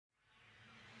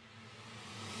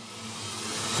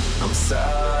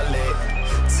solid.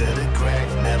 To the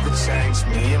grave, never change.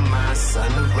 Me and my son,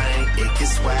 the rain. It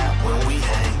gets wild when we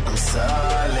hang. I'm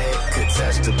solid. Could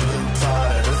touch the blue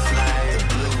part of the flame. The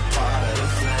blue part of the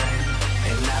flame.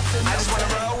 Ain't nothing. I just wanna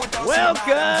roll with those.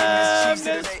 Welcome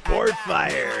to Sport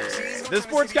Fire, the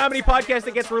sports comedy podcast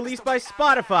that gets released by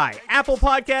Spotify, Apple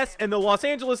Podcasts, and the Los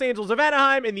Angeles Angels of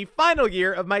Anaheim in the final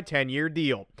year of my 10-year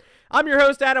deal. I'm your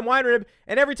host, Adam Weinrib,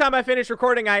 and every time I finish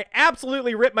recording, I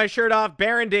absolutely rip my shirt off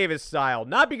Baron Davis style.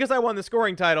 Not because I won the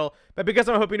scoring title, but because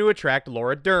I'm hoping to attract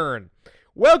Laura Dern.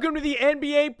 Welcome to the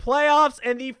NBA playoffs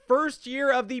and the first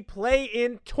year of the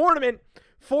play-in tournament.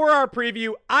 For our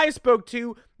preview, I spoke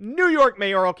to New York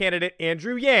mayoral candidate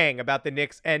Andrew Yang about the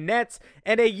Knicks and Nets,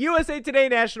 and a USA Today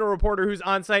national reporter who's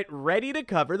on site ready to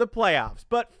cover the playoffs.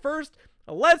 But first,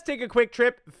 let's take a quick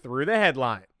trip through the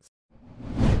headlines.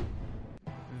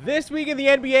 This week in the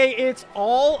NBA, it's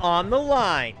all on the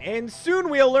line, and soon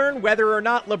we'll learn whether or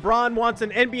not LeBron wants an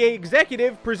NBA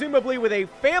executive, presumably with a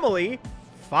family,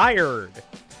 fired.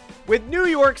 With New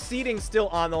York seeding still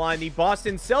on the line, the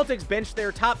Boston Celtics benched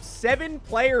their top 7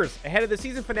 players ahead of the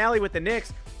season finale with the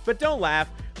Knicks, but don't laugh,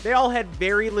 they all had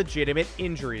very legitimate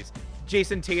injuries.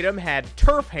 Jason Tatum had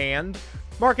turf hand,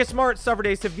 Marcus Smart suffered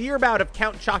a severe bout of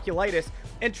Count Chocolitis,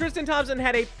 and Tristan Thompson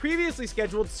had a previously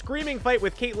scheduled screaming fight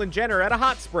with Caitlyn Jenner at a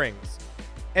hot springs.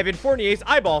 Evan Fournier's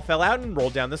eyeball fell out and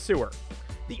rolled down the sewer.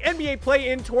 The NBA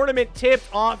play-in tournament tipped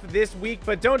off this week,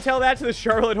 but don't tell that to the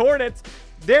Charlotte Hornets.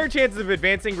 Their chances of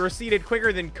advancing receded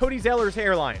quicker than Cody Zeller's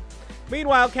hairline.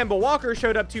 Meanwhile, Kemba Walker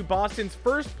showed up to Boston's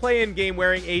first play-in game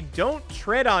wearing a Don't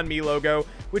Tread on Me logo,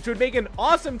 which would make an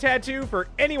awesome tattoo for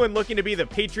anyone looking to be the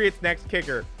Patriots' next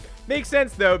kicker. Makes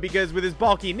sense, though, because with his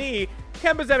bulky knee,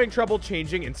 Kemba's having trouble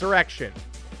changing insurrection.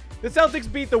 The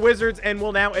Celtics beat the Wizards and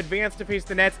will now advance to face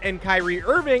the Nets and Kyrie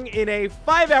Irving in a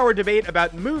 5-hour debate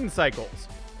about moon cycles.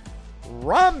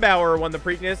 Rombauer won the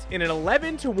Preakness in an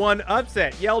 11-1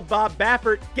 upset, yelled Bob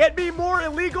Baffert, "Get me more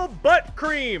illegal butt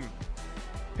cream!"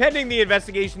 Pending the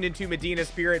investigation into Medina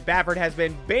Spirit, Baffert has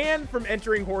been banned from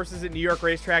entering horses at New York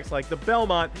racetracks like the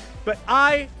Belmont, but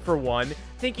I, for one,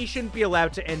 think he shouldn't be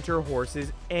allowed to enter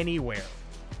horses anywhere.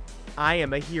 I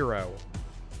am a hero.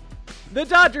 The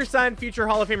Dodgers signed future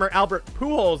Hall of Famer Albert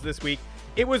Pujols this week.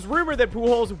 It was rumored that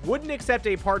Pujols wouldn't accept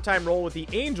a part-time role with the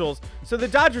Angels, so the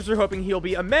Dodgers are hoping he'll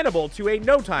be amenable to a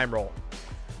no-time role.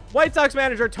 White Sox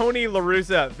manager Tony La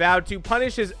Russa vowed to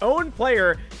punish his own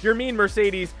player, Yermin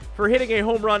Mercedes, for hitting a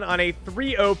home run on a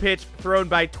 3-0 pitch thrown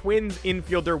by Twins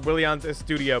infielder Willians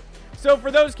Estudio. So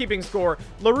for those keeping score,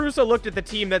 La Russa looked at the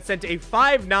team that sent a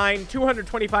 5'9",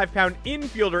 225-pound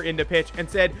infielder into pitch and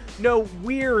said, "No,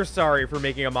 we're sorry for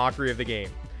making a mockery of the game."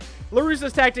 La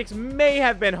Russa's tactics may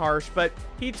have been harsh, but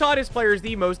he taught his players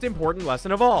the most important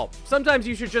lesson of all. Sometimes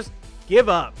you should just give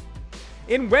up.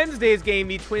 In Wednesday's game,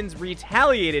 the Twins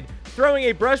retaliated, throwing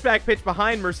a brushback pitch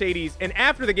behind Mercedes, and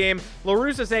after the game, La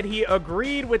Russa said he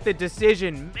agreed with the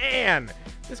decision. Man,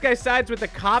 this guy sides with the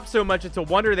cops so much it's a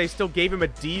wonder they still gave him a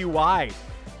DUI.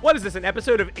 What is this, an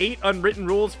episode of 8 Unwritten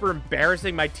Rules for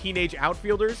embarrassing my teenage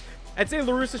outfielders? I'd say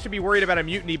La Russa should be worried about a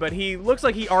mutiny, but he looks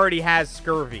like he already has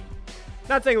scurvy.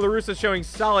 Not saying La Russa's showing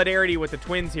solidarity with the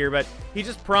Twins here, but he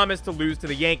just promised to lose to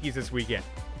the Yankees this weekend.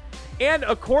 And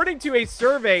according to a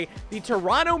survey, the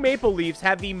Toronto Maple Leafs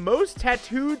have the most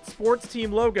tattooed sports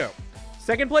team logo.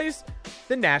 Second place,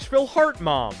 the Nashville Heart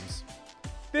Moms.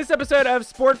 This episode of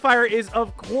Sportfire is,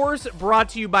 of course, brought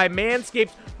to you by Manscaped.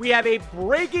 We have a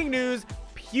breaking news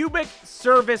pubic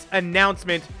service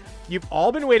announcement. You've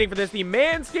all been waiting for this. The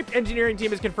Manscaped engineering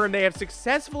team has confirmed they have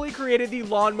successfully created the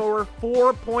Lawnmower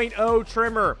 4.0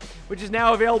 trimmer, which is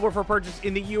now available for purchase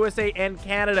in the USA and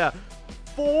Canada.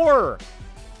 4!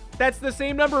 That's the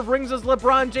same number of rings as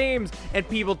LeBron James, and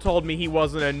people told me he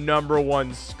wasn't a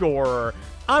 #1 scorer.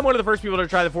 I'm one of the first people to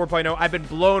try the 4.0. I've been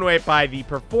blown away by the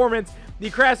performance.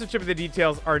 The craftsmanship of the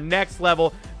details are next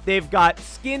level. They've got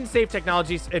skin-safe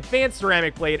technologies, advanced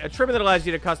ceramic blade, a trimmer that allows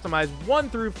you to customize 1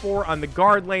 through 4 on the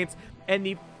guard lengths, and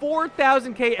the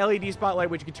 4000K LED spotlight,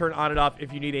 which you can turn on and off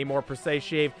if you need a more precise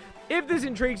shave. If this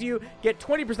intrigues you, get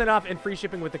 20% off and free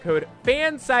shipping with the code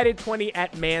FANSIDED20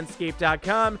 at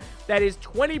manscaped.com. That is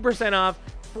 20% off,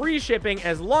 free shipping,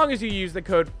 as long as you use the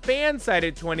code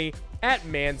FANSIDED20 at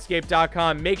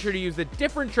manscaped.com. Make sure to use the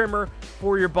different trimmer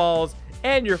for your balls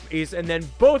and your face, and then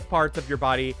both parts of your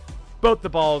body, both the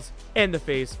balls and the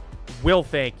face, will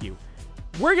thank you.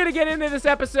 We're going to get into this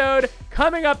episode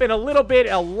coming up in a little bit,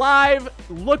 a live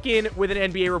look-in with an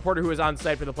NBA reporter who is on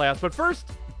site for the playoffs. But first,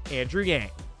 Andrew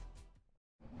Yang.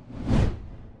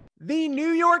 The New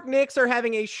York Knicks are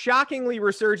having a shockingly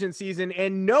resurgent season,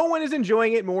 and no one is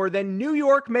enjoying it more than New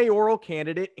York mayoral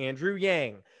candidate Andrew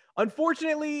Yang.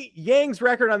 Unfortunately, Yang's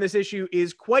record on this issue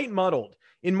is quite muddled.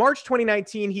 In March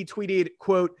 2019, he tweeted,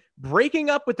 quote, "Breaking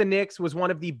up with the Knicks was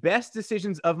one of the best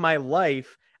decisions of my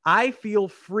life. I feel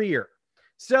freer."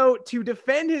 So to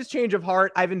defend his change of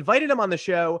heart, I've invited him on the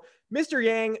show. Mr.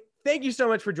 Yang, thank you so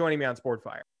much for joining me on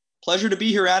Sportfire. Pleasure to be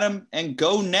here, Adam, and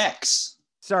go Knicks.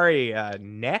 Sorry,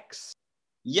 Knicks?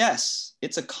 Yes,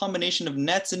 it's a combination of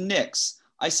Nets and Knicks.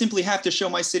 I simply have to show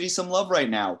my city some love right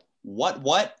now.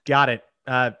 What? Got it.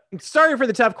 Sorry for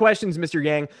the tough questions, Mr.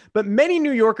 Yang, but many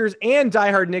New Yorkers and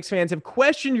diehard Knicks fans have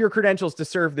questioned your credentials to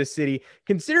serve this city,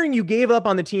 considering you gave up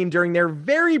on the team during their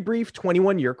very brief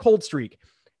 21-year cold streak.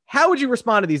 How would you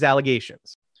respond to these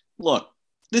allegations? Look,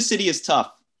 this city is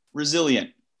tough,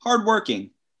 resilient,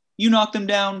 hardworking. You knock them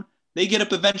down, they get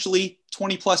up eventually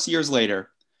 20 plus years later.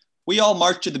 We all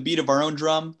march to the beat of our own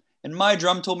drum, and my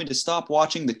drum told me to stop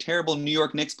watching the terrible New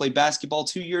York Knicks play basketball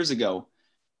 2 years ago.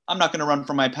 I'm not going to run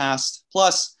from my past.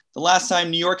 Plus, the last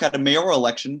time New York had a mayoral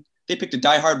election, they picked a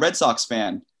diehard Red Sox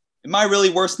fan. Am I really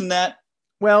worse than that?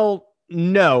 Well,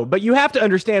 no, but you have to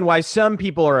understand why some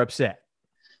people are upset.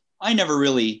 I never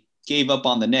really gave up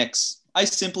on the Knicks. I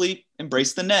simply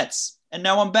embraced the Nets, and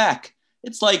now I'm back.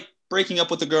 It's like breaking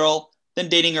up with a girl, then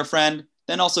dating her friend,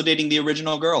 then also dating the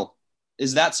original girl.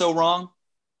 Is that so wrong?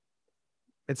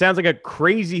 It sounds like a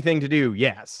crazy thing to do,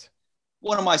 yes.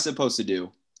 What am I supposed to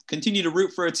do? Continue to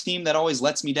root for a team that always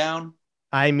lets me down?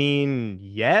 I mean,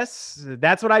 yes.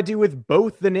 That's what I do with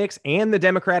both the Knicks and the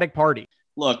Democratic Party.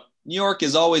 Look, New York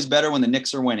is always better when the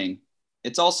Knicks are winning.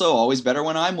 It's also always better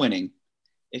when I'm winning.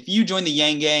 If you join the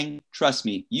Yang Gang, trust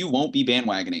me, you won't be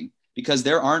bandwagoning because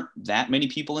there aren't that many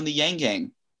people in the Yang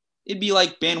Gang. It'd be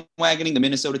like bandwagoning the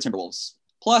Minnesota Timberwolves.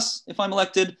 Plus, if I'm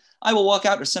elected, I will walk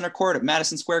out to center court at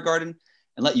Madison Square Garden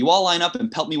and let you all line up and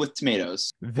pelt me with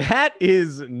tomatoes. That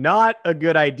is not a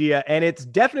good idea, and it's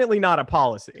definitely not a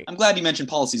policy. I'm glad you mentioned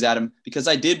policies, Adam, because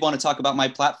I did want to talk about my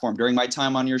platform during my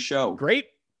time on your show. Great.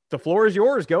 The floor is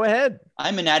yours. Go ahead.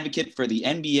 I'm an advocate for the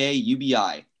NBA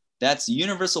UBI. That's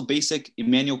Universal Basic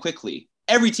Immanuel Quickley.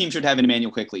 Every team should have an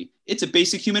Immanuel Quickley. It's a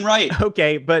basic human right.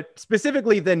 Okay, but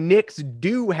specifically the Knicks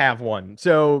do have one.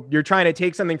 So you're trying to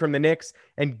take something from the Knicks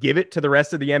and give it to the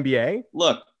rest of the NBA?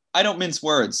 Look, I don't mince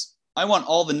words. I want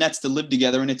all the Nets to live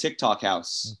together in a TikTok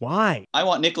house. Why? I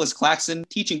want Nicholas Claxton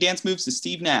teaching dance moves to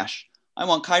Steve Nash. I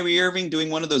want Kyrie Irving doing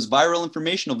one of those viral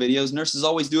informational videos nurses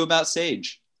always do about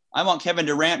Sage. I want Kevin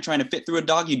Durant trying to fit through a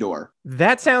doggy door.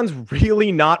 That sounds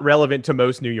really not relevant to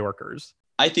most New Yorkers.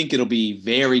 I think it'll be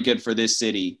very good for this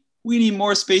city. We need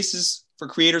more spaces for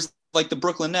creators like the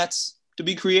Brooklyn Nets to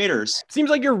be creators. Seems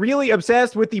like you're really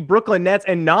obsessed with the Brooklyn Nets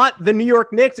and not the New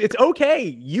York Knicks. It's okay.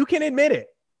 You can admit it.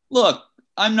 Look,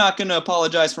 I'm not going to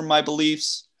apologize for my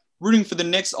beliefs. Rooting for the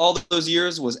Knicks all those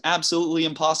years was absolutely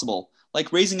impossible.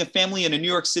 Like raising a family in a New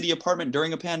York City apartment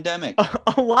during a pandemic.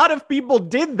 A lot of people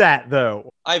did that,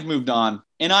 though. I've moved on,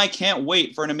 and I can't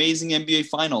wait for an amazing NBA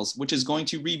Finals, which is going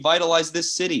to revitalize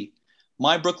this city.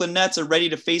 My Brooklyn Nets are ready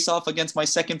to face off against my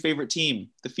second favorite team,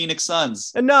 the Phoenix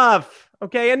Suns. Enough.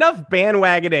 Okay, enough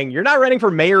bandwagoning. You're not running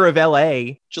for mayor of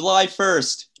LA. July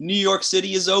 1st, New York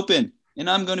City is open, and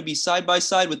I'm going to be side by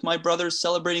side with my brothers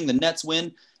celebrating the Nets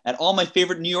win at all my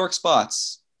favorite New York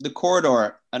spots. The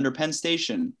Corridor under Penn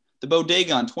Station, the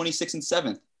Bodega on 26th and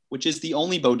 7th, which is the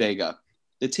only bodega,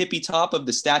 the tippy top of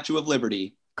the Statue of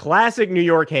Liberty. Classic New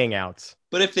York hangouts.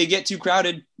 But if they get too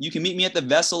crowded, you can meet me at the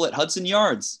Vessel at Hudson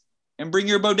Yards. And bring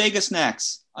your bodega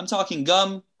snacks. I'm talking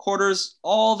gum, quarters,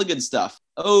 all the good stuff.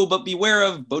 Oh, but beware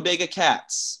of bodega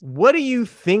cats. What do you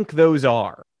think those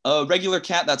are? A regular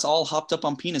cat that's all hopped up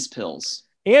on penis pills.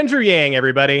 Andrew Yang,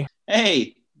 everybody.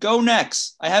 Hey, go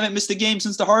Knicks. I haven't missed a game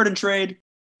since the Harden trade.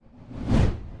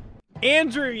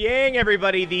 Andrew Yang,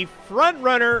 everybody, the front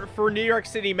runner for New York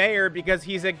City mayor because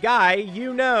he's a guy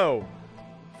you know.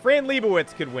 Fran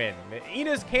Lebowitz could win.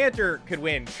 Enes Kanter could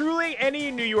win. Truly, any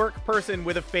New York person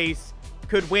with a face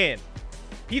could win.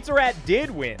 Pizza Rat did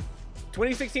win.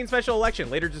 2016 special election,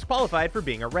 later disqualified for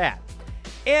being a rat.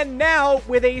 And now,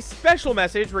 with a special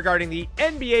message regarding the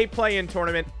NBA play-in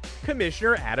tournament,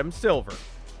 Commissioner Adam Silver.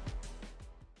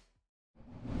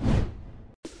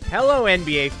 Hello,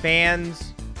 NBA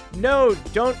fans. No,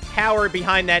 don't cower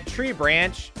behind that tree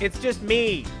branch. It's just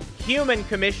me, human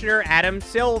Commissioner Adam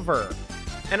Silver.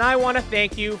 And I want to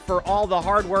thank you for all the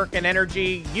hard work and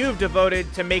energy you've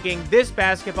devoted to making this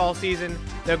basketball season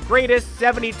the greatest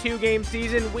 72-game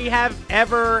season we have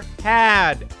ever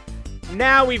had.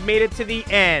 Now we've made it to the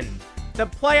end. The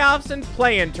playoffs and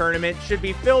play-in tournament should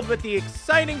be filled with the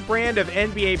exciting brand of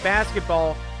NBA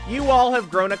basketball you all have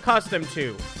grown accustomed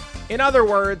to. In other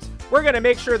words, we're going to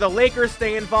make sure the Lakers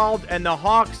stay involved and the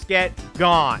Hawks get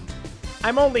gone.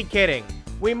 I'm only kidding.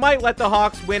 we might let the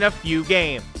Hawks win a few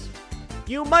games.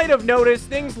 You might have noticed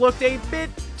things looked a bit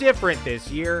different this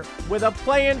year, with a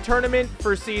play-in tournament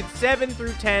for seeds 7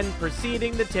 through 10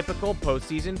 preceding the typical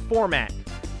postseason format.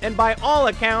 And by all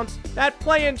accounts, that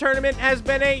play-in tournament has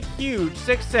been a huge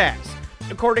success,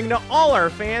 according to all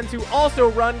our fans who also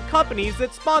run companies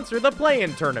that sponsor the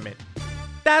play-in tournament.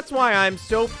 That's why I'm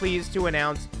so pleased to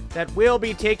announce that we'll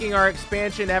be taking our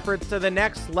expansion efforts to the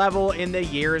next level in the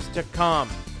years to come.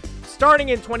 Starting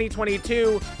in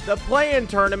 2022, the play-in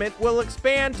tournament will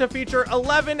expand to feature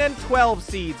 11 and 12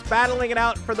 seeds battling it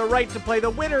out for the right to play the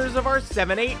winners of our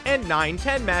 7-8 and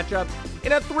 9-10 matchup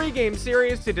in a 3-game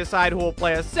series to decide who will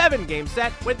play a 7-game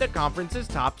set with the conference's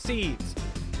top seeds.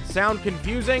 Sound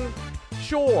confusing?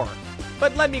 Sure,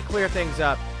 but let me clear things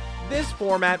up. This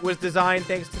format was designed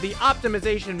thanks to the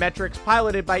optimization metrics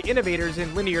piloted by innovators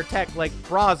in linear tech like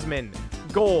Brosman,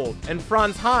 Gold, and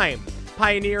Franz Heim,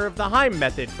 pioneer of the Heim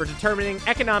method for determining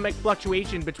economic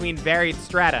fluctuation between varied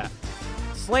strata.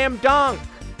 Slam dunk!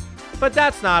 But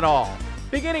that's not all.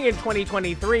 Beginning in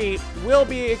 2023, we'll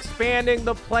be expanding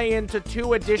the play-in to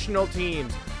 2 additional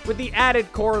teams, with the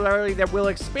added corollary that we'll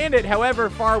expand it however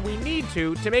far we need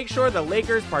to make sure the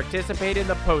Lakers participate in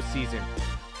the postseason.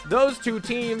 Those 2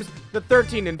 teams, the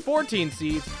 13 and 14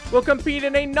 seeds, will compete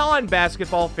in a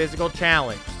non-basketball physical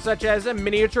challenge, such as a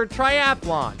miniature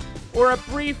triathlon, or a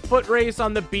brief foot race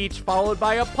on the beach followed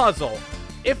by a puzzle.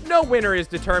 If no winner is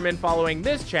determined following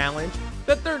this challenge,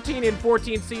 the 13 and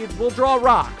 14 seeds will draw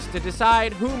rocks to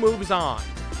decide who moves on.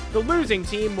 The losing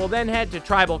team will then head to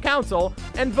Tribal Council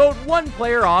and vote one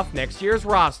player off next year's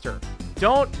roster.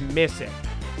 Don't miss it.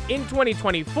 In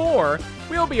 2024,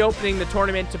 we'll be opening the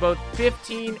tournament to both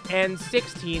 15 and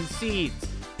 16 seeds.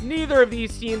 Neither of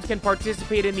these teams can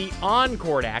participate in the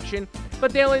on-court action,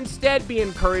 but they'll instead be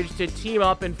encouraged to team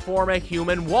up and form a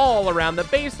human wall around the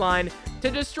baseline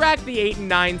to distract the 8 and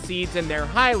 9 seeds in their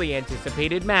highly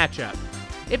anticipated matchup.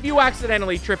 If you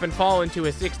accidentally trip and fall into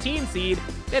a 16 seed,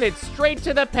 then it's straight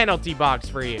to the penalty box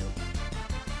for you.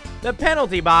 The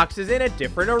penalty box is in a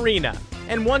different arena,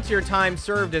 and once your time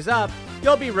served is up,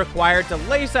 you'll be required to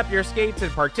lace up your skates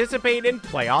and participate in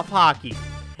playoff hockey.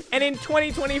 And in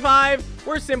 2025,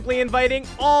 we're simply inviting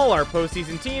all our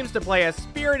postseason teams to play a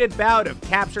spirited bout of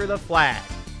Capture the Flag.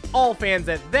 All fans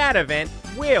at that event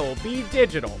will be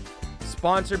digital.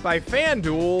 Sponsored by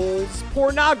FanDuel's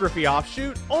pornography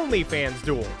offshoot OnlyFans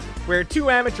Duel, where 2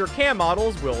 amateur cam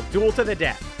models will duel to the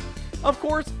death. Of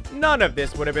course, none of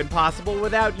this would have been possible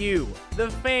without you, the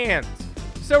fans.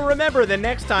 So remember, the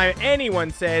next time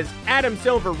anyone says Adam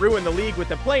Silver ruined the league with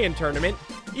the play-in tournament,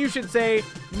 you should say,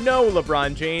 "No,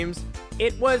 LeBron James,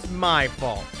 it was my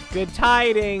fault." Good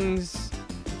tidings.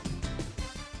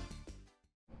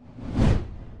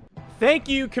 Thank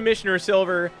you, Commissioner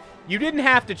Silver. You didn't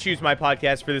have to choose my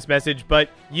podcast for this message, but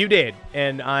you did,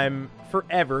 and I'm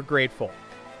forever grateful.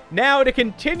 Now, to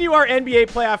continue our NBA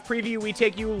playoff preview, we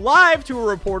take you live to a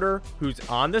reporter who's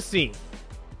on the scene.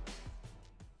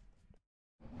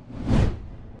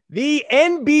 The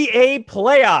NBA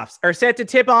playoffs are set to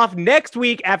tip off next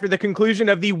week after the conclusion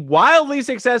of the wildly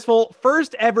successful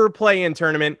first ever play-in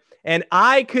tournament, and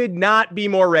I could not be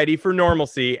more ready for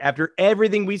normalcy after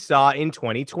everything we saw in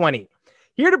 2020.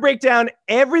 Here to break down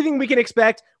everything we can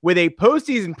expect with a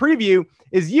postseason preview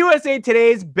is USA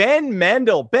Today's Ben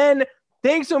Mendel. Ben,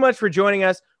 thanks so much for joining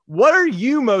us. What are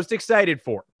you most excited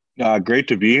for? Great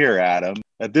to be here, Adam.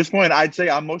 At this point, I'd say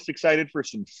I'm most excited for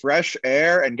some fresh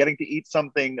air and getting to eat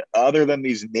something other than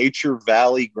these Nature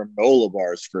Valley granola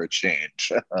bars for a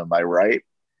change. Am I right?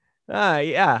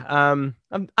 Yeah.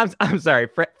 I'm sorry.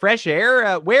 Fresh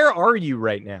air. Where are you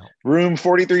right now? Room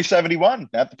 4371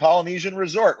 at the Polynesian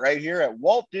Resort right here at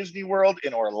Walt Disney World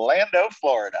in Orlando,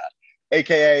 Florida,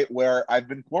 aka where I've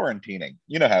been quarantining.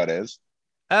 You know how it is.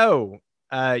 Oh,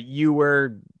 you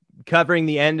were covering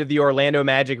the end of the Orlando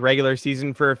Magic regular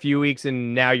season for a few weeks,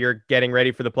 and now you're getting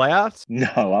ready for the playoffs?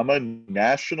 No, I'm a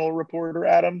national reporter,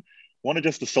 Adam. One of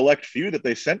just a select few that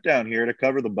they sent down here to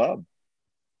cover the bub.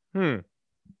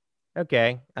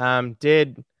 Okay.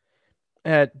 Did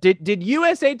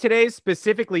USA Today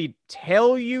specifically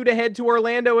tell you to head to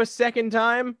Orlando a second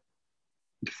time?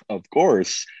 Of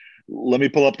course. Let me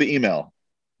pull up the email.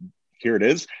 Here it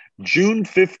is. June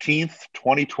 15th,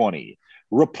 2020.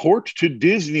 Report to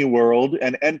Disney World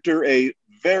and enter a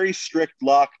very strict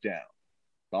lockdown.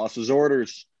 Boss's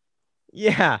orders.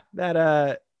 Yeah,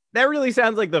 that really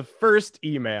sounds like the first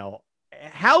email.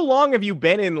 How long have you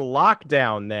been in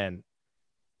lockdown then?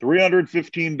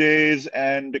 315 days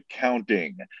and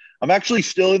counting. I'm actually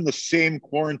still in the same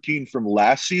quarantine from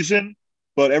last season,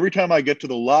 but every time I get to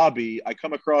the lobby, I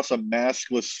come across a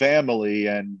maskless family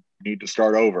and need to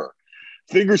start over.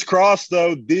 Fingers crossed,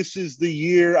 though, this is the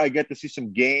year I get to see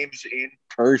some games in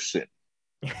person.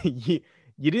 You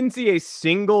didn't see a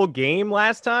single game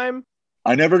last time?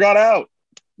 I never got out.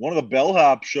 One of the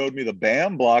bellhops showed me the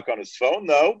BAM block on his phone,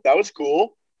 though. That was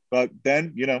cool. But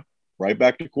then, right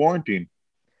back to quarantine.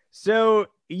 So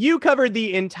you covered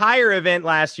the entire event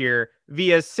last year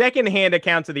via secondhand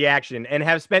accounts of the action and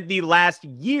have spent the last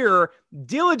year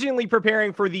diligently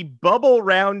preparing for the bubble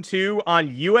round 2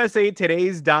 on USA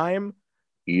Today's dime.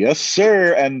 Yes,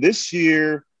 sir. And this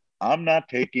year, I'm not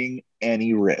taking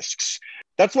any risks.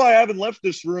 That's why I haven't left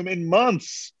this room in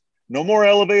months. No more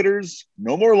elevators,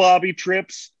 no more lobby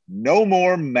trips, no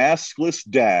more maskless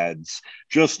dads.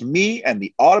 Just me and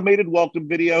the automated welcome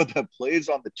video that plays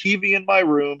on the TV in my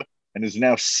room and is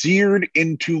now seared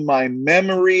into my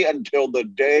memory until the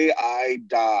day I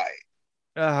die.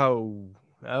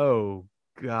 Oh,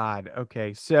 God.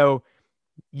 Okay, so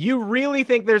you really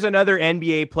think there's another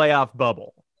NBA playoff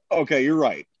bubble? Okay, you're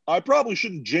right. I probably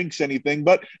shouldn't jinx anything,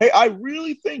 but hey, I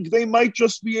really think they might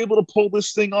just be able to pull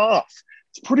this thing off.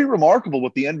 It's pretty remarkable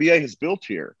what the NBA has built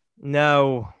here.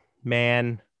 No,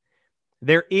 man.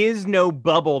 There is no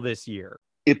bubble this year.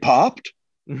 It popped?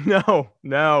 No.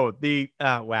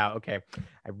 Wow. Okay.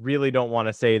 I really don't want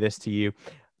to say this to you.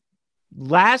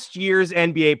 Last year's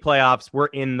NBA playoffs were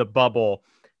in the bubble.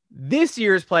 This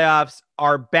year's playoffs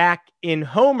are back in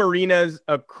home arenas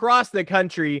across the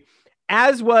country,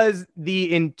 as was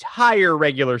the entire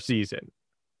regular season.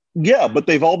 Yeah, but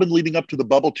they've all been leading up to the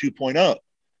bubble 2.0.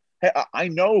 Hey, I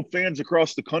know fans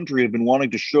across the country have been wanting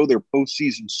to show their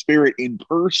postseason spirit in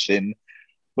person,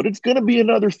 but it's going to be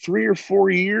another 3 or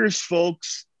 4 years,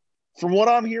 folks. From what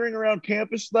I'm hearing around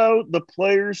campus, though, the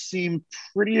players seem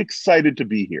pretty excited to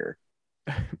be here.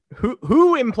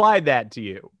 Who implied that to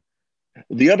you?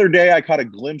 The other day, I caught a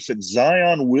glimpse at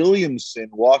Zion Williamson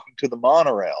walking to the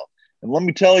monorail. And let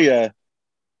me tell you,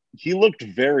 he looked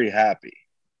very happy.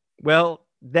 Well,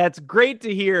 that's great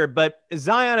to hear, but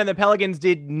Zion and the Pelicans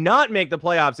did not make the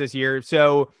playoffs this year,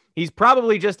 so he's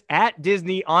probably just at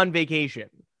Disney on vacation.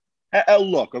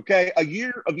 Look, okay, a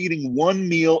year of eating one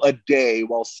meal a day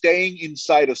while staying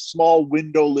inside a small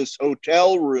windowless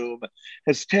hotel room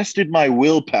has tested my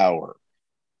willpower,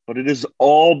 but it has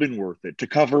all been worth it to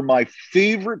cover my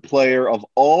favorite player of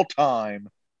all time,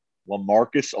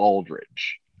 LaMarcus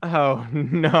Aldridge. Oh,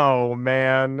 no,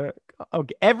 man.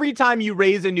 Okay. Every time you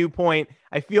raise a new point,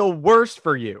 I feel worse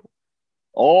for you.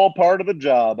 All part of the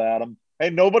job, Adam.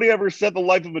 Hey, nobody ever said the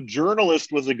life of a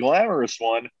journalist was a glamorous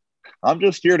one. I'm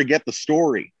just here to get the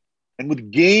story. And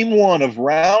with game 1 of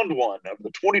round 1 of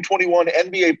the 2021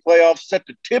 NBA playoffs set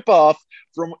to tip off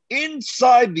from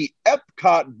inside the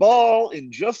Epcot ball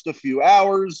in just a few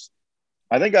hours,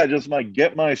 I think I just might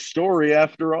get my story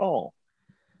after all.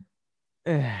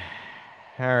 All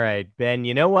right, Ben,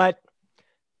 you know what?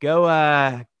 Go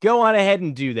on ahead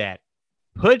and do that.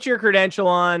 Put your credential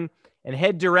on and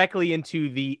head directly into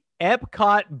the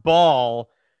Epcot ball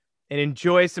and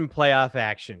enjoy some playoff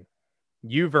action.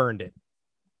 You've earned it.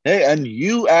 Hey, and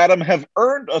you, Adam, have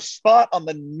earned a spot on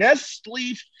the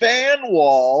Nestle fan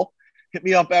wall. Hit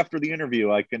me up after the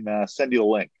interview. I can send you the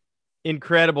link.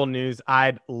 Incredible news.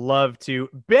 I'd love to.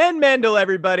 Ben Mendel,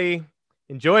 everybody.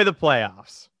 Enjoy the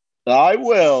playoffs. I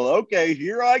will. Okay,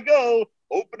 here I go.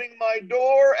 Opening my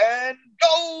door and,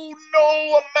 oh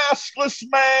no, a maskless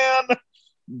man.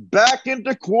 Back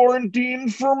into quarantine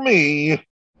for me.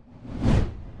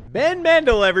 Ben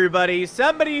Mendel, everybody.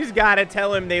 Somebody's got to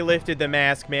tell him they lifted the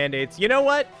mask mandates. You know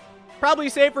what? Probably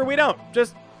safer we don't.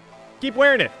 Just keep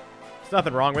wearing it. There's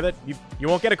nothing wrong with it. You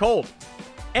won't get a cold.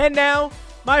 And now,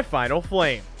 my final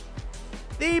flame.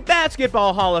 The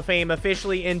Basketball Hall of Fame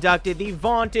officially inducted the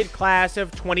vaunted class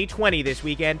of 2020 this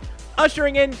weekend,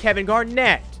 ushering in Kevin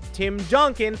Garnett, Tim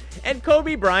Duncan, and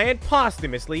Kobe Bryant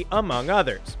posthumously, among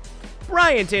others.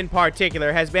 Bryant in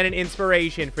particular has been an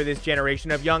inspiration for this generation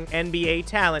of young NBA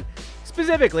talent.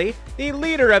 Specifically, the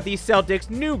leader of the Celtics'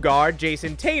 new guard,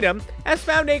 Jason Tatum, has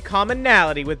found a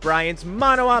commonality with Bryant's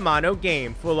mano-a-mano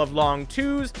game, full of long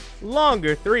twos,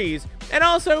 longer threes, and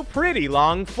also pretty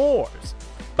long fours.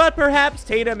 But perhaps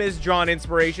Tatum has drawn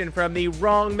inspiration from the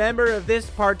wrong member of this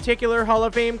particular Hall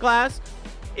of Fame class?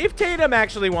 If Tatum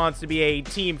actually wants to be a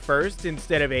team first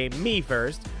instead of a me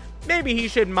first, maybe he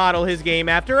should model his game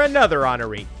after another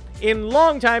honoree, in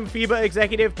longtime FIBA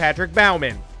executive Patrick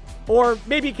Baumann. Or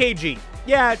maybe KG.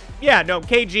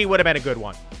 KG would have been a good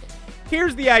one.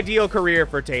 Here's the ideal career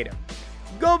for Tatum.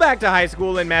 Go back to high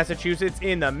school in Massachusetts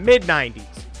in the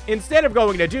mid-90s. Instead of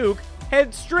going to Duke,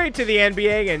 head straight to the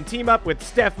NBA and team up with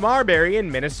Steph Marbury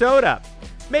in Minnesota.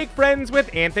 Make friends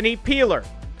with Anthony Peeler.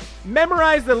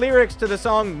 Memorize the lyrics to the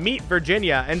song Meet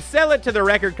Virginia and sell it to the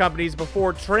record companies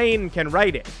before Train can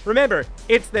write it. Remember,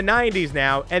 it's the 90s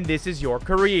now, and this is your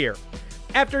career.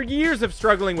 After years of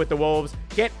struggling with the Wolves,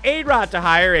 get A-Rod to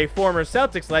hire a former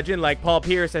Celtics legend like Paul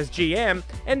Pierce as GM,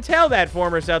 and tell that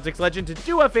former Celtics legend to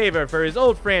do a favor for his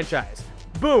old franchise.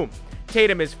 Boom!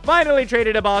 Tatum is finally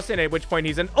traded to Boston, at which point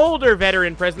he's an older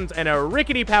veteran presence and a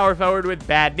rickety power forward with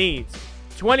bad knees.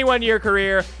 21-year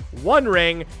career, 1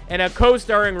 ring, and a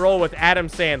co-starring role with Adam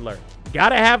Sandler.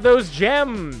 Gotta have those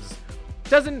gems!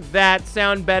 Doesn't that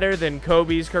sound better than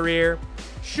Kobe's career?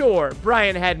 Sure,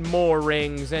 Bryant had more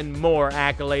rings and more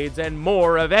accolades and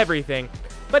more of everything,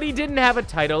 but he didn't have a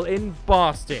title in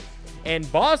Boston. And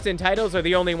Boston titles are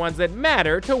the only ones that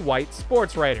matter to white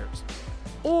sports writers.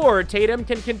 Or Tatum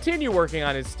can continue working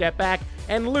on his step back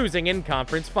and losing in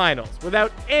conference finals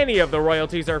without any of the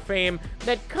royalties or fame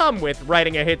that come with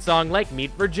writing a hit song like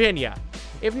Meet Virginia.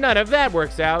 If none of that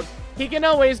works out, he can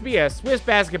always be a Swiss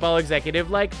basketball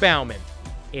executive like Bauman.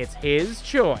 It's his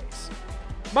choice.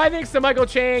 My thanks to Michael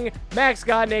Chang, Max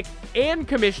Godnick, and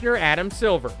Commissioner Adam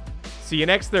Silver. See you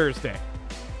next Thursday.